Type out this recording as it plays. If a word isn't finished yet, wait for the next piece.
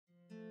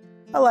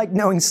I like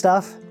knowing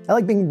stuff. I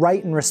like being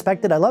right and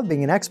respected. I love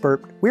being an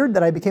expert. Weird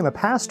that I became a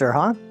pastor,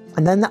 huh?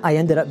 And then I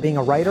ended up being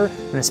a writer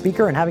and a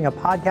speaker and having a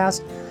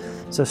podcast.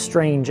 So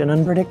strange and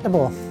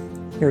unpredictable.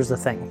 Here's the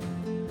thing.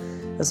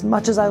 As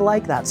much as I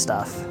like that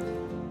stuff,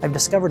 I've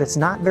discovered it's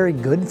not very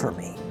good for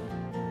me.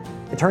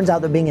 It turns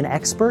out that being an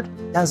expert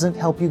doesn't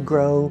help you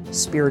grow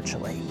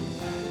spiritually.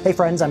 Hey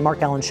friends, I'm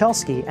Mark Alan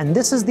Shelsky, and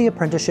this is The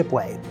Apprenticeship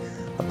Way,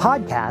 a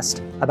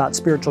podcast about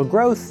spiritual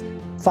growth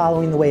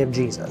following the way of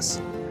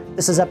Jesus.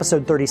 This is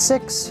episode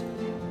 36.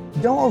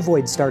 Don't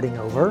avoid starting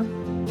over.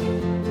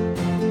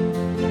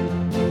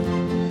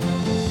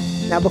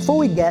 Now, before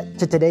we get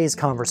to today's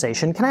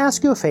conversation, can I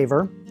ask you a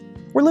favor?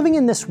 We're living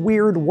in this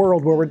weird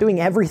world where we're doing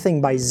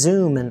everything by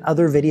Zoom and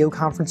other video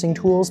conferencing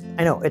tools.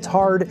 I know, it's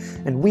hard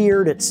and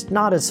weird. It's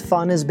not as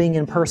fun as being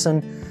in person.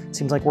 It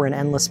seems like we're in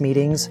endless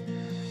meetings.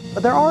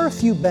 But there are a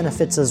few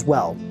benefits as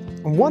well.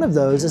 And one of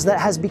those is that it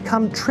has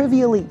become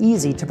trivially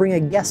easy to bring a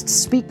guest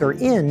speaker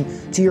in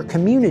to your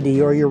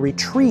community or your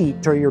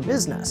retreat or your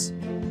business.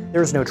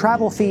 There's no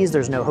travel fees,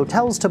 there's no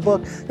hotels to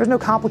book, there's no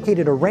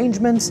complicated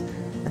arrangements,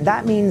 and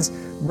that means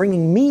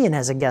bringing me in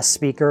as a guest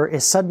speaker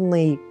is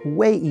suddenly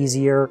way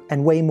easier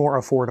and way more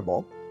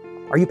affordable.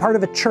 Are you part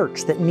of a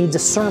church that needs a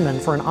sermon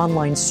for an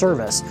online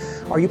service?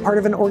 Are you part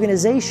of an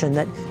organization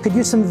that could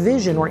use some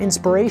vision or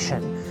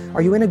inspiration?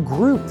 Are you in a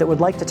group that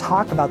would like to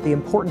talk about the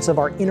importance of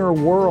our inner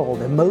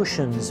world,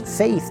 emotions,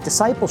 faith,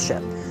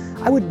 discipleship?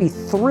 I would be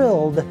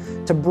thrilled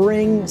to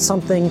bring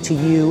something to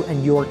you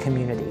and your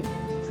community.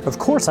 Of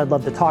course, I'd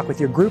love to talk with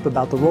your group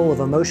about the role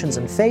of emotions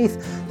and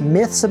faith,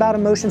 myths about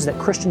emotions that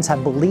Christians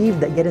have believed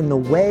that get in the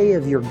way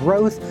of your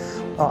growth,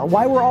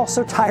 why we're all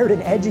so tired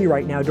and edgy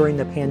right now during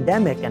the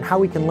pandemic, and how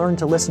we can learn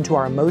to listen to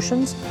our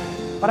emotions.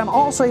 But I'm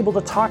also able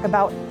to talk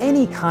about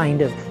any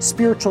kind of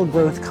spiritual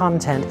growth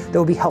content that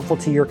will be helpful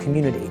to your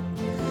community.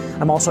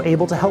 I'm also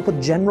able to help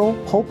with general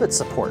pulpit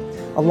support.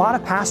 A lot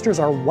of pastors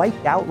are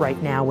wiped out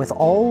right now with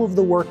all of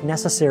the work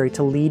necessary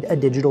to lead a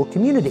digital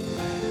community.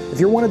 If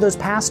you're one of those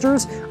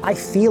pastors, I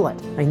feel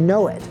it, I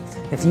know it.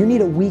 If you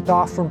need a week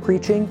off from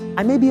preaching,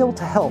 I may be able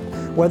to help,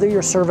 whether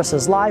your service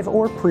is live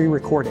or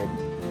pre-recorded.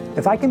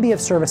 If I can be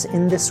of service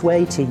in this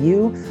way to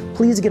you,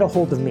 please get a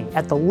hold of me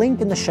at the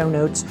link in the show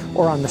notes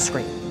or on the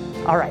screen.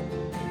 All right,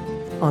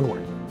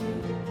 onward.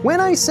 When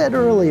I said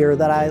earlier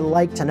that I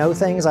like to know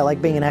things, I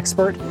like being an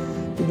expert,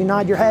 did you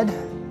nod your head?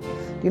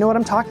 Do you know what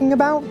I'm talking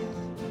about?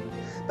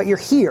 But you're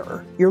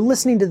here, you're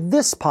listening to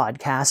this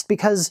podcast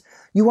because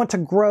you want to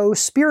grow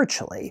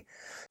spiritually.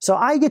 So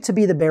I get to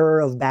be the bearer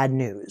of bad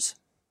news.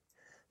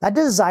 That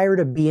desire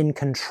to be in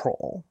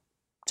control,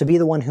 to be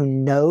the one who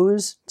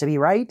knows to be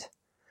right,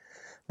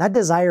 that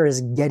desire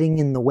is getting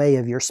in the way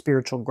of your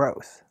spiritual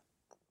growth.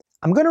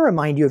 I'm going to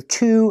remind you of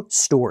two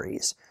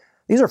stories.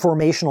 These are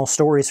formational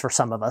stories for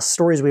some of us,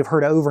 stories we've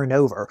heard over and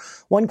over.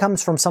 One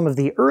comes from some of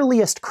the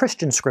earliest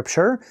Christian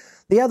scripture,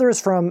 the other is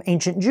from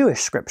ancient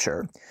Jewish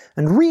scripture.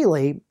 And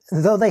really,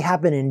 though they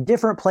happen in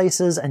different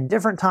places and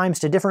different times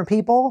to different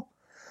people,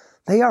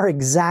 they are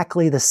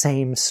exactly the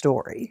same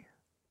story.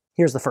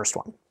 Here's the first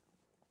one.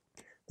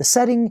 The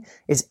setting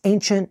is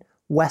ancient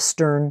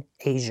Western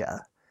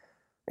Asia.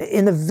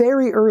 In the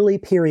very early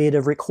period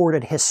of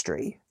recorded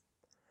history,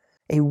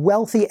 a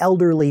wealthy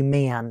elderly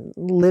man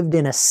lived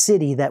in a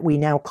city that we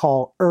now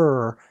call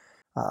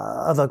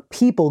of a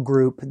people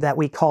group that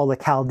we call the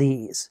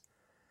Chaldees.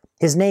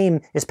 His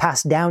name is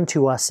passed down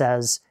to us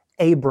as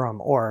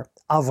Abram or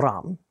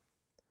Avram.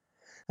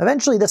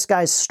 Eventually, this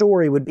guy's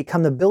story would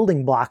become the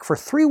building block for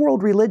three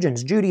world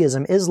religions,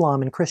 Judaism,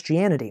 Islam, and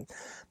Christianity.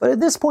 But at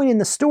this point in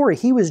the story,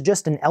 he was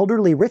just an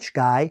elderly rich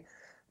guy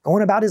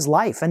going about his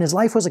life, and his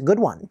life was a good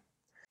one.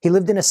 He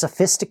lived in a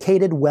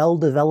sophisticated,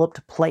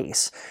 well-developed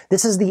place.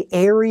 This is the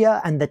area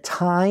and the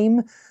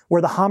time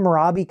where the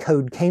Hammurabi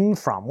Code came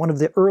from, one of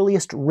the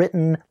earliest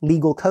written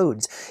legal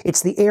codes.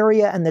 It's the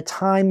area and the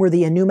time where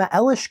the Enuma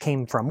Elish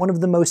came from, one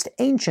of the most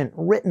ancient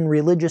written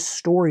religious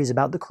stories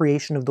about the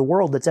creation of the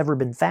world that's ever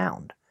been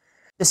found.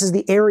 This is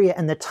the area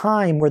and the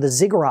time where the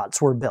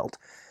ziggurats were built,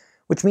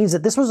 which means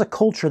that this was a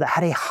culture that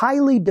had a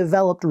highly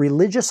developed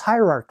religious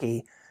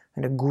hierarchy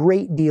and a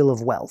great deal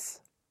of wealth.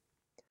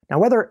 Now,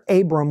 whether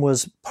Abram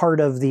was part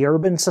of the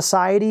urban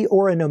society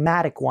or a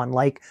nomadic one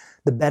like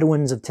the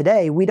Bedouins of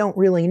today, we don't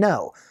really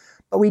know.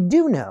 But we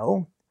do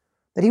know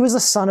that he was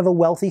the son of a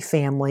wealthy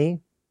family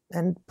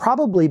and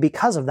probably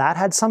because of that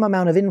had some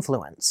amount of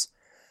influence.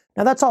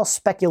 Now, that's all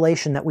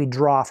speculation that we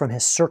draw from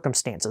his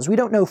circumstances. We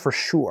don't know for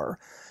sure.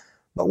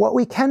 But what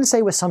we can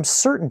say with some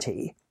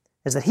certainty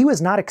is that he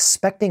was not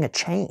expecting a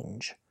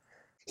change.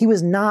 He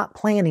was not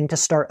planning to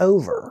start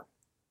over.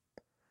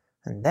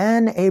 And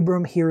then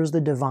Abram hears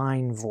the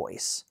divine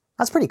voice.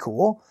 That's pretty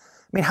cool.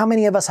 I mean, how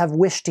many of us have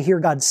wished to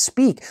hear God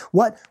speak?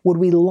 What would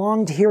we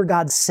long to hear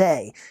God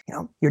say?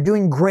 You're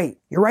doing great.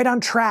 You're right on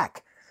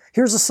track.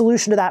 Here's a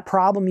solution to that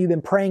problem you've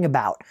been praying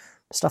about.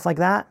 Stuff like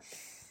that.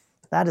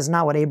 That is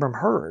not what Abram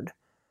heard.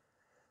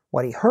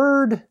 What he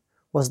heard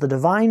was the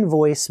divine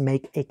voice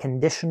make a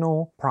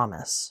conditional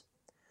promise.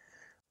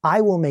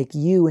 I will make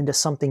you into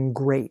something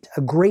great,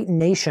 a great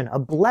nation, a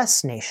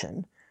blessed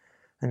nation.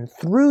 And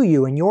through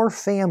you and your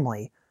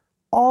family,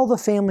 all the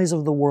families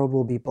of the world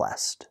will be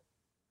blessed.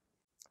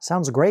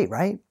 Sounds great,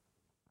 right?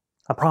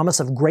 A promise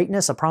of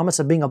greatness, a promise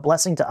of being a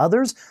blessing to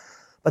others,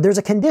 but there's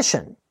a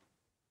condition.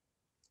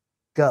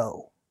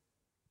 Go.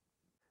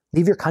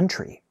 Leave your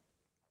country.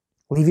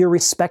 Leave your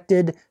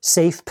respected,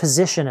 safe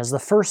position as the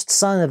first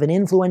son of an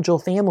influential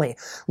family.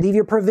 Leave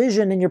your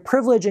provision and your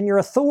privilege and your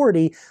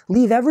authority.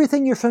 Leave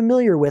everything you're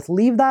familiar with.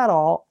 Leave that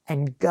all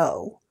and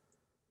go.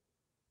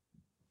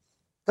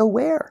 Go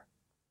where?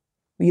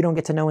 You don't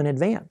get to know in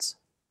advance.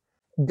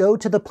 Go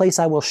to the place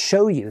I will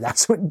show you.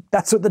 That's what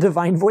the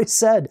divine voice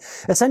said.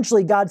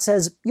 Essentially, God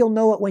says, you'll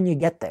know it when you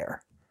get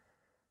there.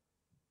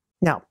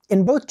 Now,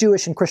 in both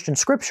Jewish and Christian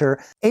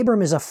scripture,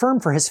 Abram is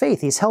affirmed for his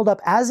faith. He's held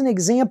up as an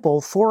example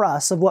for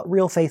us of what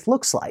real faith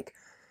looks like.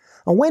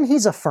 And when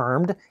he's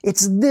affirmed,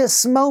 it's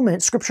this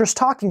moment scripture's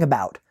talking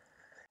about.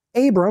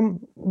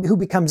 Abram, who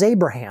becomes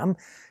Abraham,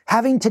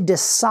 having to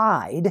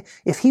decide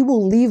if he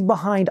will leave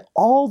behind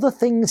all the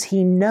things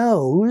he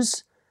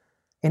knows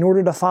in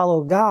order to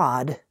follow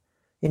God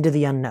into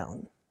the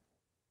unknown.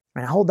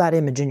 And hold that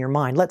image in your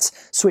mind. Let's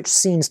switch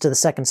scenes to the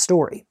second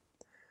story.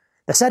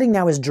 The setting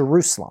now is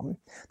Jerusalem,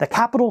 the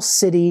capital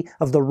city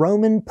of the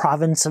Roman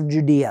province of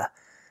Judea,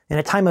 in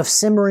a time of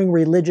simmering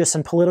religious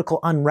and political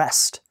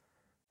unrest.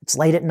 It's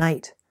late at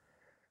night.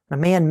 A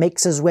man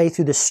makes his way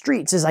through the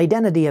streets, his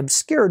identity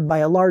obscured by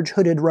a large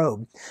hooded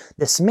robe.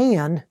 This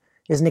man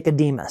is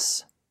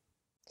Nicodemus.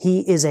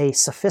 He is a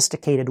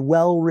sophisticated,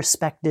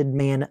 well-respected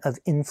man of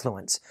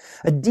influence,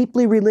 a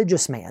deeply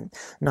religious man.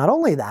 Not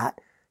only that,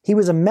 he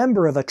was a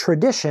member of a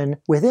tradition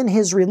within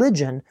his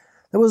religion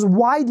that was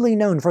widely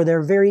known for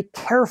their very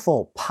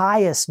careful,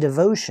 pious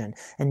devotion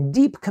and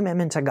deep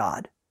commitment to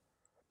God.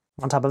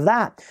 On top of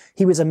that,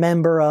 he was a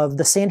member of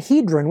the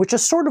Sanhedrin, which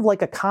is sort of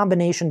like a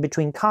combination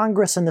between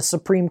Congress and the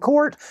Supreme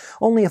Court,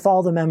 only if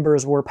all the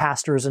members were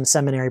pastors and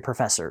seminary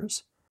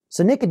professors.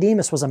 So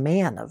Nicodemus was a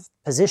man of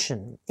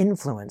position,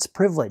 influence,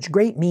 privilege,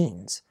 great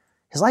means.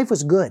 His life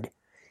was good.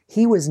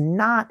 He was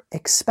not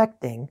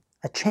expecting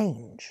a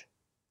change.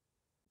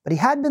 But he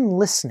had been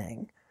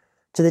listening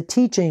to the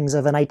teachings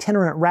of an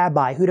itinerant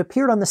rabbi who'd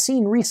appeared on the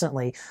scene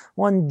recently,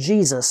 one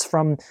Jesus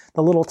from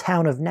the little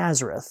town of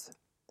Nazareth.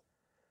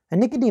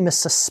 And Nicodemus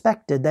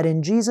suspected that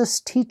in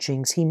Jesus'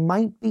 teachings he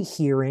might be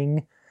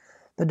hearing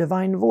the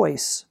divine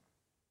voice,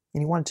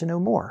 and he wanted to know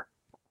more.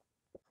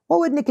 What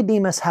would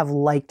Nicodemus have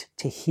liked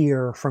to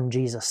hear from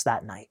Jesus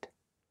that night?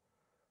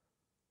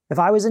 If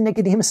I was in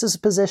Nicodemus's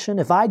position,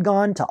 if I'd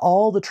gone to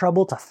all the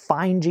trouble to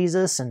find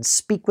Jesus and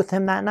speak with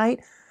him that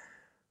night,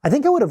 I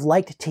think I would have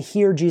liked to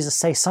hear Jesus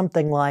say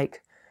something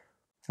like,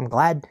 "I'm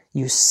glad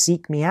you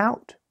seek me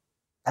out.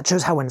 That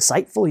shows how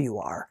insightful you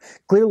are.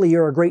 Clearly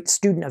you're a great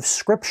student of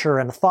Scripture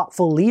and a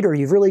thoughtful leader.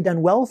 You've really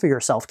done well for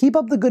yourself. Keep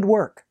up the good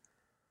work."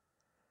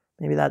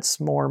 Maybe that's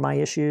more my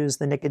issues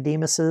than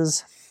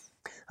Nicodemus's.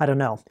 I don't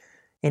know.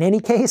 In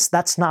any case,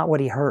 that's not what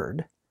he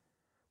heard.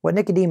 What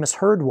Nicodemus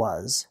heard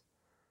was,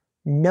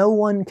 no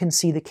one can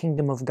see the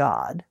kingdom of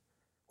God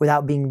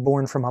without being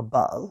born from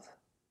above.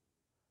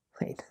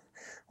 Wait,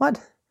 what?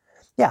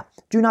 Yeah,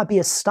 do not be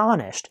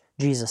astonished,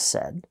 Jesus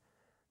said,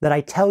 that I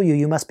tell you,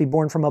 you must be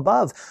born from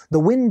above. The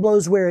wind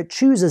blows where it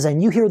chooses,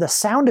 and you hear the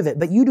sound of it,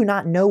 but you do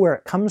not know where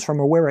it comes from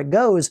or where it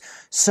goes.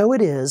 So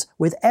it is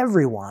with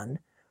everyone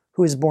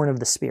who is born of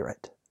the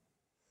Spirit.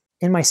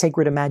 In my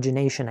sacred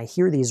imagination, I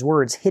hear these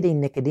words hitting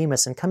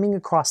Nicodemus and coming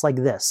across like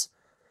this.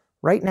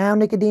 Right now,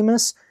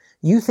 Nicodemus,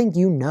 you think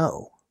you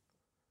know,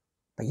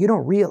 but you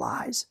don't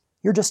realize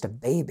you're just a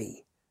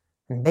baby,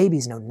 and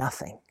babies know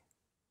nothing.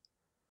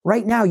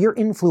 Right now, you're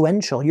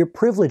influential, you're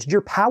privileged,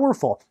 you're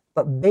powerful,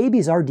 but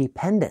babies are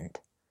dependent.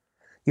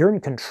 You're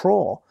in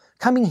control,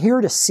 coming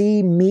here to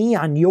see me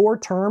on your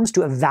terms,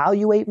 to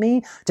evaluate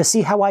me, to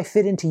see how I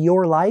fit into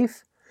your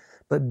life.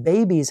 But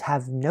babies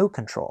have no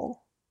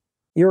control.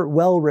 You're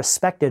well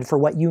respected for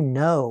what you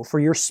know, for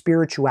your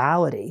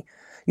spirituality.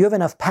 You have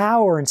enough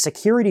power and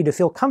security to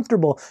feel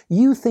comfortable.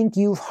 You think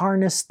you've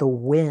harnessed the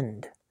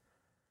wind.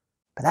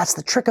 But that's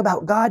the trick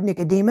about God,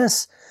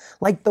 Nicodemus.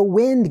 Like the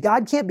wind,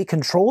 God can't be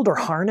controlled or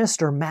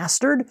harnessed or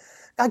mastered.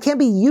 God can't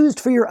be used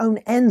for your own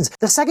ends.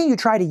 The second you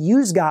try to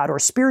use God or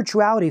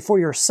spirituality for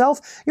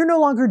yourself, you're no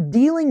longer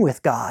dealing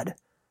with God.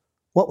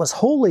 What was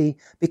holy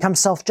becomes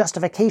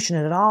self-justification,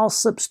 and it all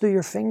slips through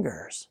your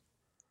fingers.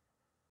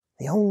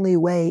 The only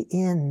way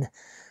in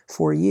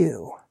for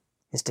you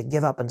is to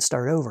give up and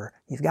start over.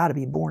 You've got to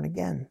be born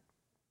again.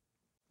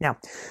 Now,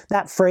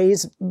 that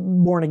phrase,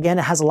 born again,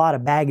 it has a lot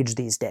of baggage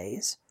these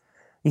days.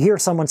 You hear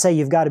someone say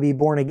you've got to be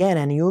born again,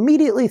 and you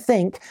immediately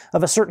think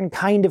of a certain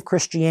kind of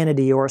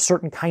Christianity or a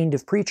certain kind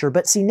of preacher.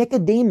 But see,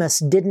 Nicodemus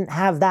didn't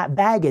have that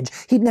baggage.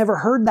 He'd never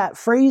heard that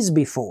phrase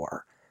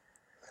before.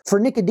 For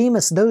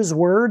Nicodemus, those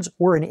words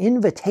were an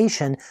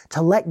invitation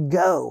to let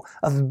go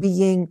of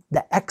being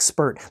the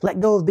expert, let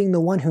go of being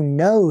the one who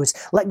knows,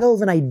 let go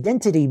of an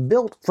identity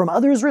built from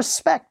others'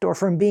 respect or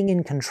from being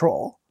in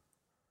control.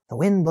 The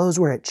wind blows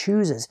where it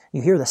chooses.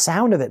 You hear the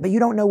sound of it, but you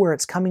don't know where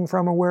it's coming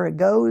from or where it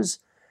goes.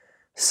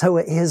 So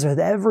it is with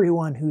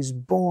everyone who's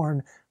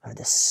born of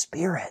the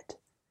Spirit.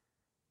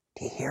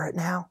 Do you hear it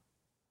now?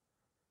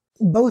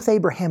 Both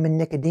Abraham and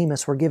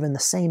Nicodemus were given the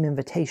same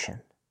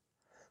invitation.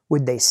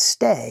 Would they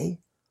stay,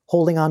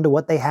 holding on to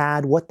what they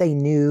had, what they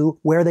knew,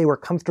 where they were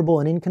comfortable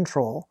and in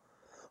control,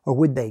 or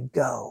would they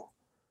go,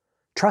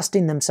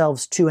 trusting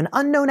themselves to an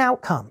unknown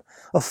outcome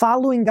of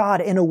following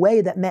God in a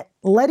way that meant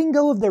letting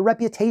go of their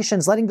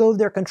reputations, letting go of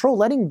their control,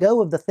 letting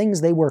go of the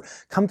things they were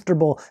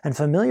comfortable and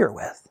familiar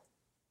with?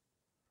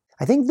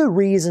 I think the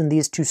reason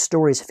these two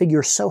stories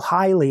figure so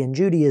highly in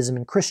Judaism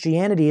and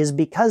Christianity is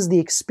because the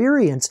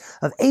experience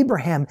of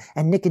Abraham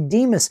and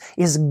Nicodemus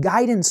is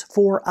guidance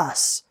for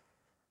us.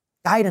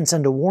 Guidance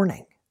and a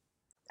warning.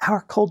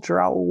 Our culture,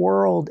 our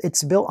world,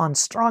 it's built on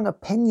strong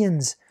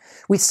opinions.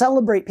 We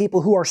celebrate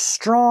people who are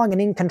strong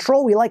and in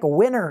control. We like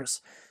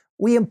winners.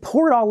 We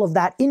import all of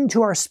that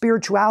into our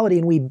spirituality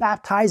and we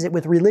baptize it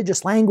with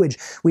religious language.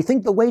 We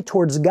think the way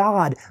towards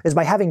God is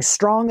by having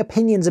strong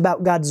opinions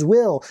about God's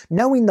will,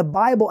 knowing the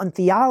Bible and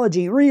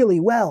theology really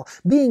well,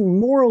 being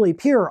morally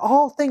pure,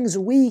 all things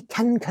we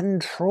can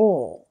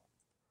control.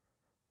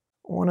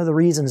 One of the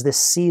reasons this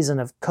season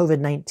of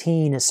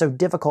COVID-19 is so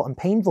difficult and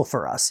painful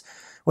for us,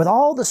 with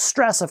all the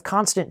stress of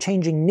constant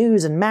changing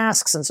news and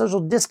masks and social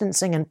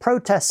distancing and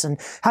protests and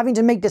having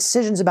to make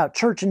decisions about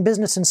church and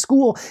business and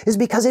school, is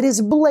because it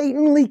is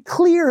blatantly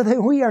clear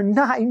that we are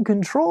not in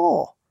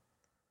control.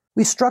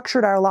 We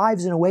structured our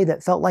lives in a way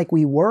that felt like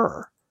we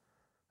were,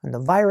 and the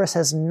virus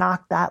has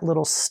knocked that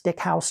little stick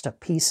house to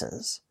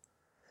pieces.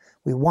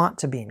 We want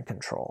to be in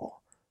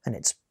control, and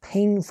it's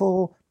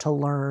painful to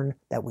learn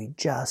that we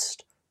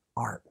just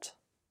aren't.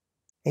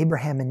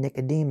 Abraham and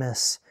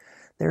Nicodemus,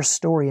 their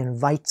story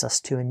invites us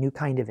to a new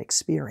kind of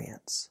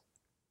experience.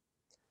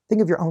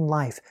 Think of your own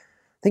life.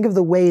 Think of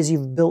the ways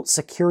you've built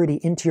security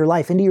into your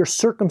life, into your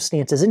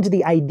circumstances, into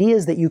the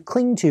ideas that you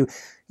cling to,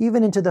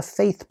 even into the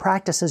faith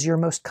practices you're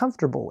most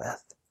comfortable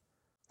with.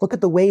 Look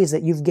at the ways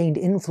that you've gained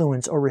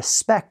influence or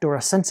respect or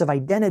a sense of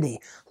identity.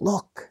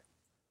 Look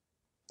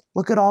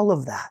at all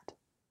of that.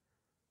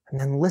 And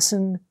then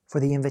listen for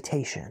the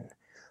invitation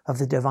of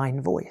the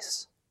divine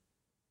voice.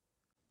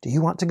 Do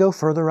you want to go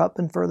further up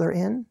and further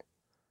in?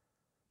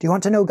 Do you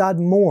want to know God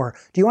more?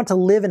 Do you want to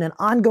live in an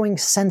ongoing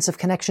sense of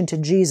connection to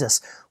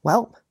Jesus?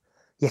 Well,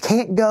 you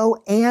can't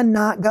go and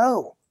not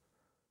go.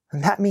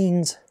 And that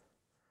means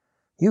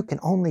you can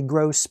only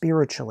grow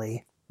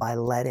spiritually by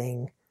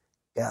letting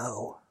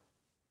go.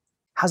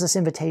 How's this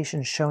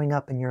invitation showing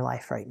up in your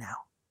life right now?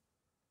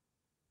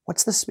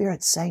 What's the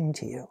Spirit saying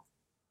to you?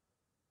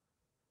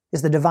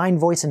 Is the divine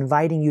voice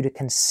inviting you to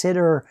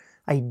consider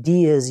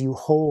ideas you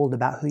hold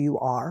about who you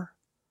are?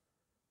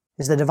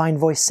 Is the divine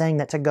voice saying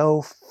that to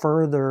go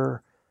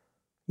further,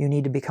 you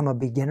need to become a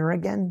beginner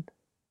again?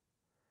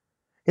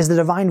 Is the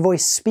divine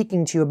voice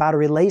speaking to you about a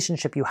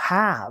relationship you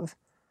have?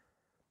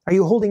 Are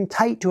you holding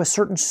tight to a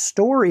certain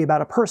story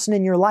about a person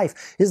in your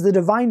life? Is the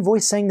divine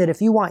voice saying that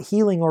if you want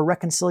healing or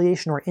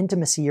reconciliation or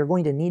intimacy, you're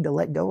going to need to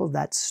let go of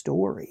that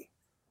story?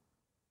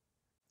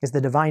 Is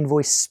the divine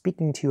voice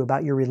speaking to you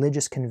about your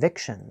religious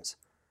convictions,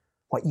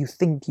 what you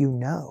think you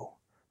know?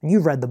 And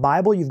you've read the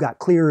Bible, you've got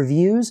clear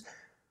views.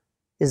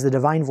 Is the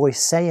divine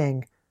voice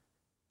saying,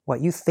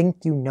 what you think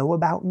you know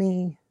about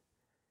me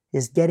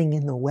is getting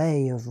in the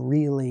way of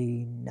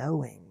really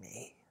knowing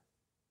me?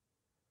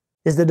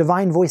 Is the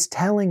divine voice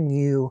telling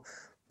you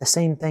the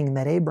same thing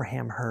that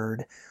Abraham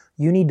heard?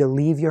 You need to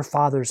leave your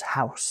father's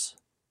house.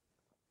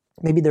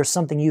 Maybe there's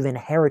something you've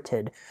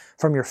inherited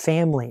from your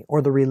family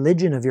or the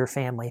religion of your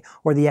family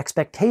or the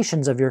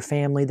expectations of your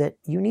family that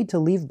you need to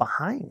leave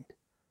behind.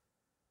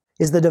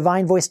 Is the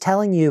divine voice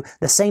telling you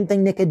the same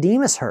thing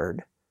Nicodemus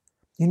heard?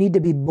 You need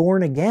to be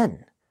born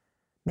again.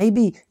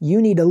 Maybe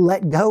you need to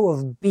let go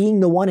of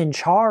being the one in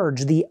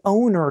charge, the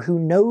owner who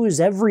knows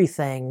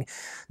everything,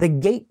 the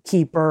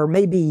gatekeeper.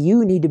 Maybe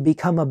you need to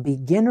become a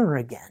beginner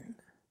again.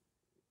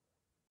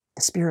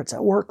 The Spirit's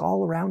at work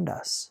all around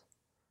us.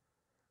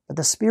 But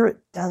the Spirit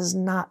does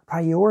not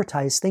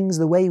prioritize things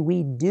the way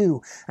we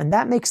do, and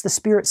that makes the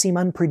Spirit seem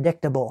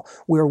unpredictable.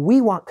 Where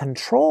we want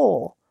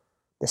control,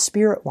 the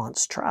Spirit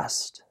wants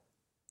trust.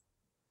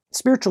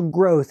 Spiritual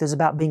growth is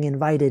about being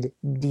invited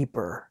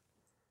deeper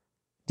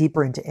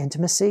into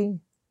intimacy,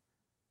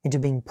 into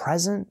being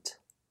present,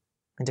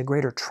 into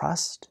greater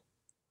trust.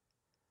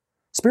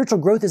 Spiritual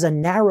growth is a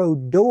narrow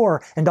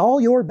door, and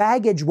all your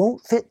baggage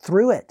won't fit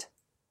through it.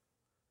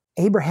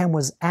 Abraham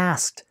was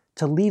asked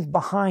to leave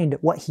behind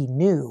what he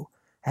knew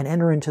and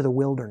enter into the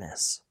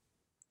wilderness.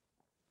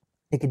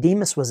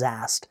 Nicodemus was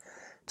asked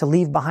to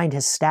leave behind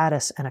his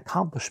status and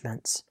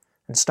accomplishments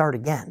and start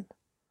again.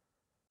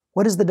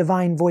 What is the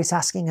divine voice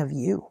asking of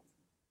you?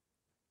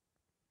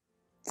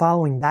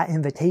 Following that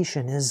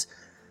invitation is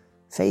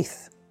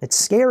faith. It's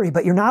scary,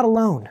 but you're not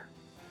alone.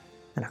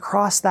 And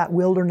across that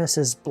wilderness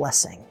is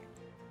blessing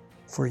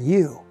for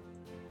you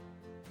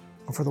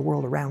and for the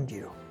world around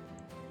you.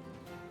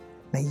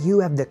 May you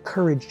have the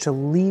courage to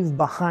leave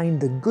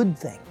behind the good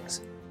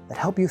things that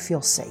help you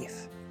feel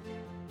safe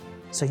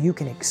so you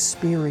can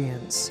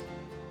experience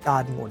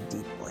God more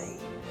deeply.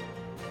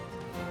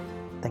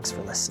 Thanks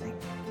for listening.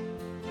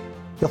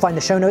 You'll find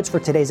the show notes for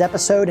today's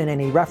episode and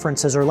any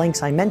references or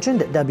links I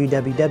mentioned at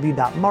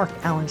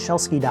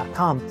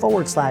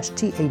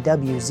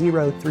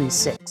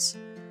www.markalanshelsky.com/TAW036.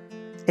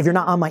 If you're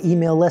not on my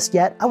email list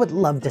yet, I would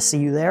love to see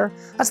you there.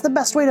 That's the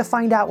best way to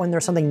find out when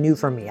there's something new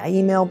from me. I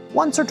email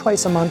once or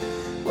twice a month.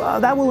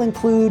 That will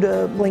include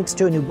links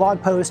to a new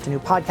blog post, a new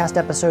podcast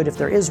episode if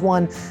there is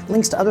one,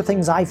 links to other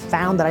things I've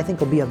found that I think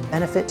will be of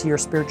benefit to your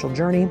spiritual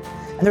journey.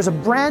 And there's a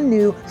brand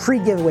new free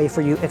giveaway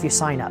for you if you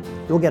sign up.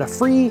 You'll get a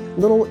free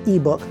little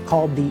ebook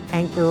called The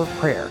Anchor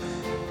Prayer,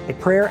 a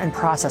prayer and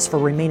process for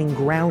remaining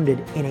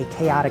grounded in a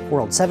chaotic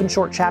world. 7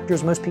 short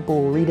chapters. Most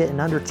people will read it in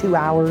under 2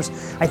 hours.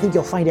 I think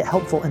you'll find it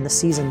helpful in the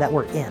season that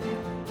we're in.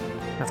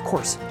 And of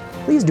course,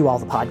 please do all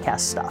the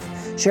podcast stuff.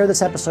 Share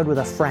this episode with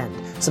a friend.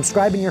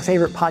 Subscribe in your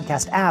favorite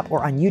podcast app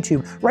or on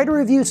YouTube. Write a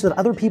review so that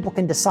other people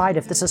can decide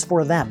if this is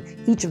for them.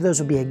 Each of those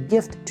would be a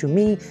gift to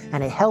me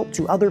and a help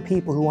to other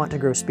people who want to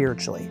grow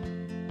spiritually.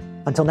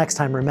 Until next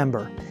time,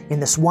 remember, in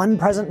this one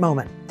present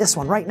moment, this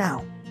one right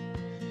now,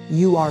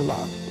 you are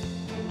loved,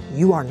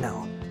 you are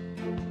known,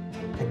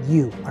 and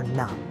you are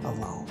not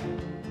alone.